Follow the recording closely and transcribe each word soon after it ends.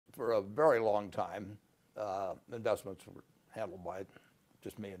for a very long time, investments were handled by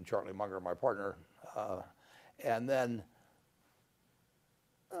just me and Charlie Munger, my partner. And then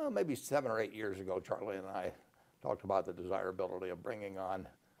maybe 7 or 8 years ago, Charlie and I talked about the desirability of bringing on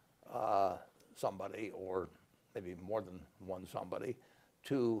somebody, or maybe more than one somebody,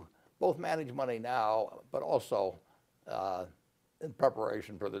 to both manage money now, but also in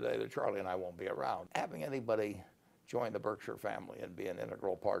preparation for the day that Charlie and I won't be around. Having anybody join the Berkshire family and be an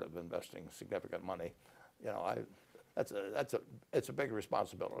integral part of investing significant money, you know, it's a big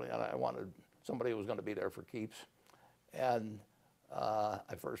responsibility, and I wanted somebody who was going to be there for keeps. And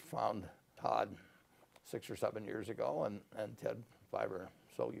I first found Todd 6 or 7 years ago, and Ted 5 or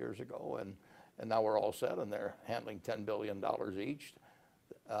so years ago, and now we're all set, and they're handling $10 billion each.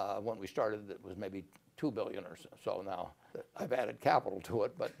 When we started, it was maybe $2 billion or so now. I've added capital to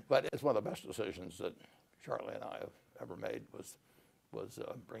it, but it's one of the best decisions that Charlie and I have ever made was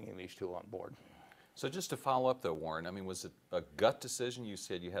bringing these two on board. So just to follow up though, Warren, I mean, was it a gut decision? You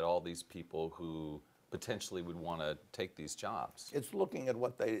said you had all these people who potentially would want to take these jobs. It's looking at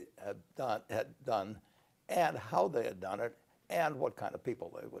what they had done and how they had done it and what kind of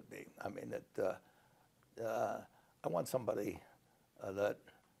people they would be. I mean, I want somebody that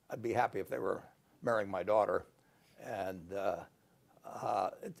I'd be happy if they were marrying my daughter, and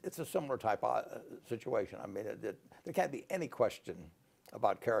it's a similar type of situation. I mean, there can't be any question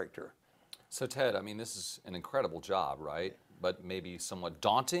about character. So Ted, I mean, this is an incredible job, right? But maybe somewhat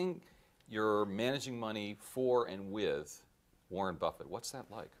daunting. You're managing money for and with Warren Buffett. What's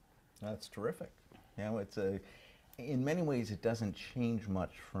that like? That's terrific. You know, in many ways, it doesn't change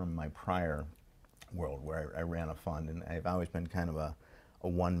much from my prior world where I ran a fund, and I've always been kind of a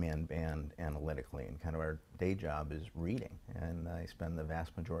one-man band analytically, and kind of our day job is reading, and I spend the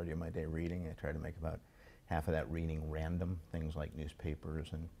vast majority of my day reading. I try to make about half of that reading random, things like newspapers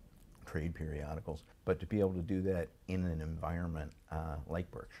and trade periodicals, but to be able to do that in an environment like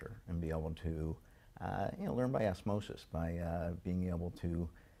Berkshire and be able to learn by osmosis, by being able to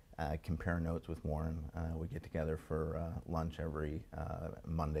compare notes with Warren. We get together for lunch every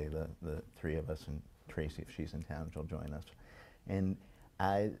Monday, the three of us, and Tracy, if she's in town, she'll join us. And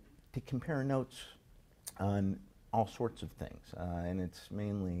to compare notes on all sorts of things. And it's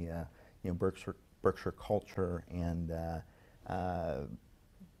mainly Berkshire culture and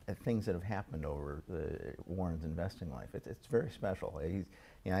things that have happened over Warren's investing life. It's very special.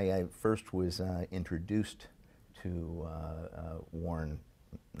 I first was introduced to Warren,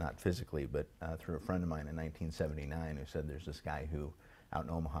 not physically, but through a friend of mine in 1979 who said there's this guy who out in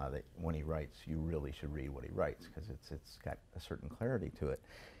Omaha that when he writes, you really should read what he writes because it's got a certain clarity to it.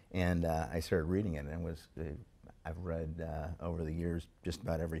 And I started reading it, and I've read over the years just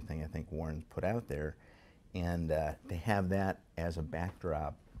about everything I think Warren's put out there, and to have that as a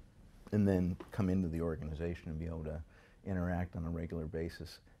backdrop and then come into the organization and be able to interact on a regular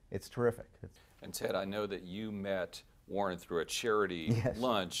basis, it's terrific. And Ted, I know that you met Warren through a charity Yes.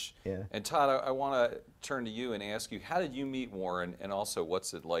 lunch. Yeah. And Todd, I want to turn to you and ask you, how did you meet Warren, and also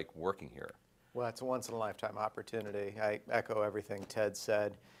what's it like working here? Well, it's a once-in-a-lifetime opportunity. I echo everything Ted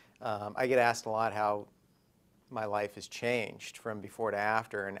said. I get asked a lot how my life has changed from before to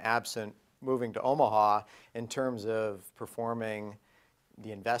after, and absent moving to Omaha in terms of performing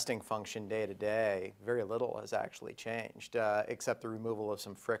the investing function day to day, very little has actually changed, except the removal of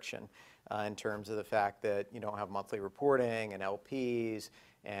some friction in terms of the fact that you don't have monthly reporting and LPs,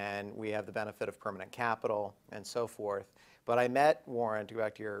 and we have the benefit of permanent capital and so forth. But I met Warren, to go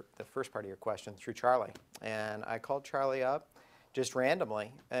back to the first part of your question, through Charlie. And I called Charlie up just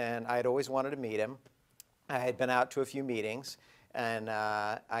randomly, and I had always wanted to meet him. I had been out to a few meetings, and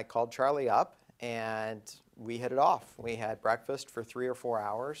I called Charlie up, and we hit it off. We had breakfast for 3 or 4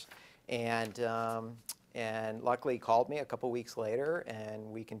 hours, and luckily he called me a couple weeks later, and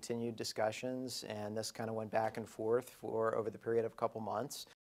we continued discussions, and this kind of went back and forth for over the period of a couple months.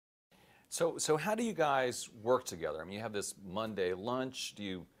 So how do you guys work together? I mean, you have this Monday lunch. Do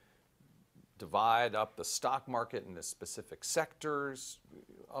you divide up the stock market into specific sectors?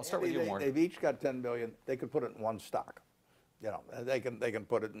 I'll start with you, Warren. They've each got $10 billion. They could put it in one stock. You know, they can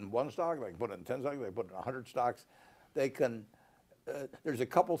put it in one stock. They can put it in 10 stocks. They can put it in 100 stocks. They can. There's a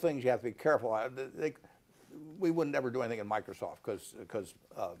couple things you have to be careful. We wouldn't ever do anything in Microsoft because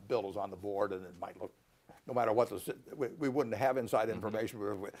Bill is on the board, and it might look. No matter what we wouldn't have inside information.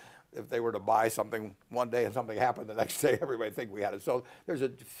 If they were to buy something one day and something happened the next day, everybody would think we had it. So there's a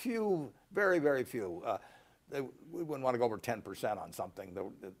few, very, very few. We wouldn't want to go over 10% on something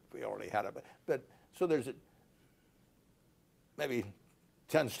that we already had it. But so there's maybe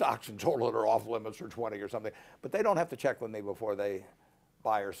 10 stocks in total that are off limits, or 20 or something. But they don't have to check with me before they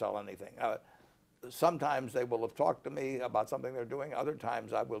buy or sell anything. Sometimes they will have talked to me about something they're doing. Other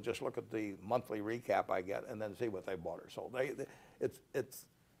times I will just look at the monthly recap I get and then see what they bought or sold. It's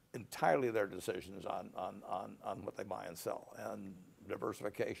entirely their decisions on what they buy and sell. And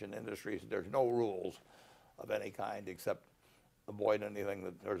diversification industries, there's no rules of any kind except avoid anything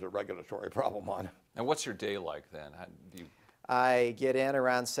that there's a regulatory problem on. And what's your day like then? How do you... I get in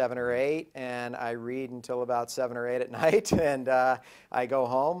around 7 or 8, and I read until about 7 or 8 at night, and I go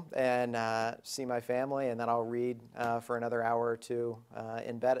home and see my family, and then I'll read for another hour or two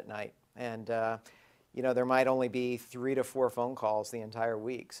in bed at night. And you know, there might only be 3 to 4 phone calls the entire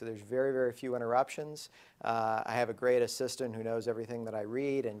week, so there's very, very few interruptions. I have a great assistant who knows everything that I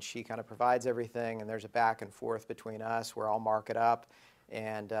read, and she kind of provides everything, and there's a back and forth between us where I'll mark it up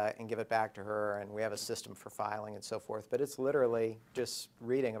and give it back to her, and we have a system for filing and so forth. But it's literally just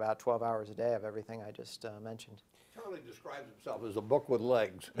reading about 12 hours a day of everything I just mentioned. Charlie describes himself as a book with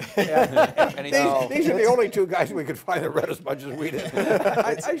legs. And These are the only 2 guys we could find that read as much as we did.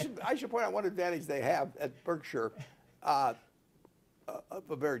 I should point out one advantage they have at Berkshire, of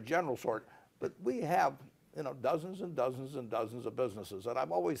a very general sort, but we have, you know, dozens and dozens and dozens of businesses. And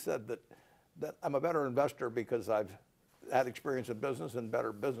I've always said that I'm a better investor because I've had experience in business and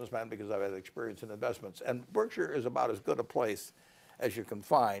better businessman because I've had experience in investments. And Berkshire is about as good a place as you can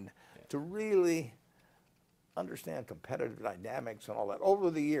find to really understand competitive dynamics and all that.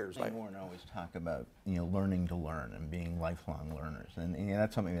 Over the years, Warren always talk about, you know, learning to learn and being lifelong learners, and you know,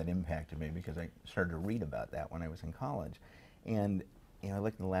 that's something that impacted me because I started to read about that when I was in college. And you know, I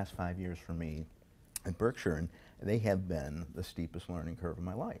looked at the last 5 years for me at Berkshire, and they have been the steepest learning curve of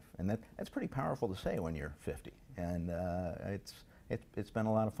my life, and that's pretty powerful to say when you're 50. And it's been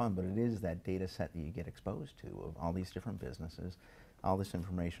a lot of fun, but it is that data set that you get exposed to of all these different businesses, all this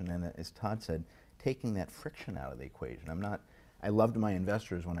information, and as Todd said, taking that friction out of the equation. I loved my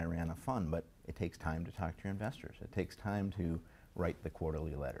investors when I ran a fund, but it takes time to talk to your investors. It takes time to write the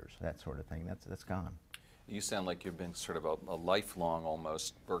quarterly letters, that sort of thing. That's gone. You sound like you've been sort of a lifelong,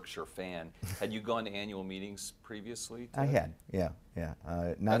 almost, Berkshire fan. Had you gone to annual meetings previously? I had, yeah.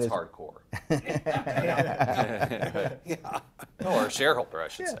 That's hardcore. Yeah. Or a shareholder, I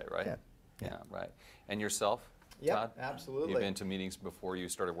should say, right? Yeah, right. And yourself, Yep, Todd? absolutely. You've been to meetings before you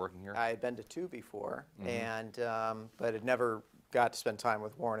started working here? I had been to 2 before, and but had never got to spend time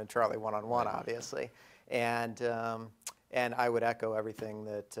with Warren and Charlie one-on-one, obviously. And I would echo everything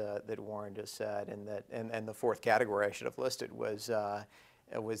that Warren just said, and the 4th category I should have listed was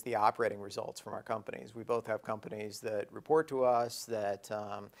the operating results from our companies. We both have companies that report to us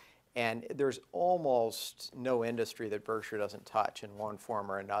and there's almost no industry that Berkshire doesn't touch in one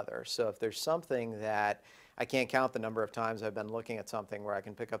form or another. So if there's something that I can't count the number of times I've been looking at something where I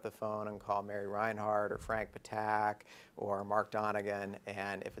can pick up the phone and call Mary Reinhardt or Frank Patak or Mark Donegan,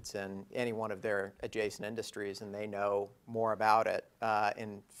 and if it's in any one of their adjacent industries and they know more about it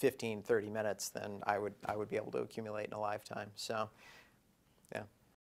in 15, 30 minutes than I would be able to accumulate in a lifetime. So, yeah.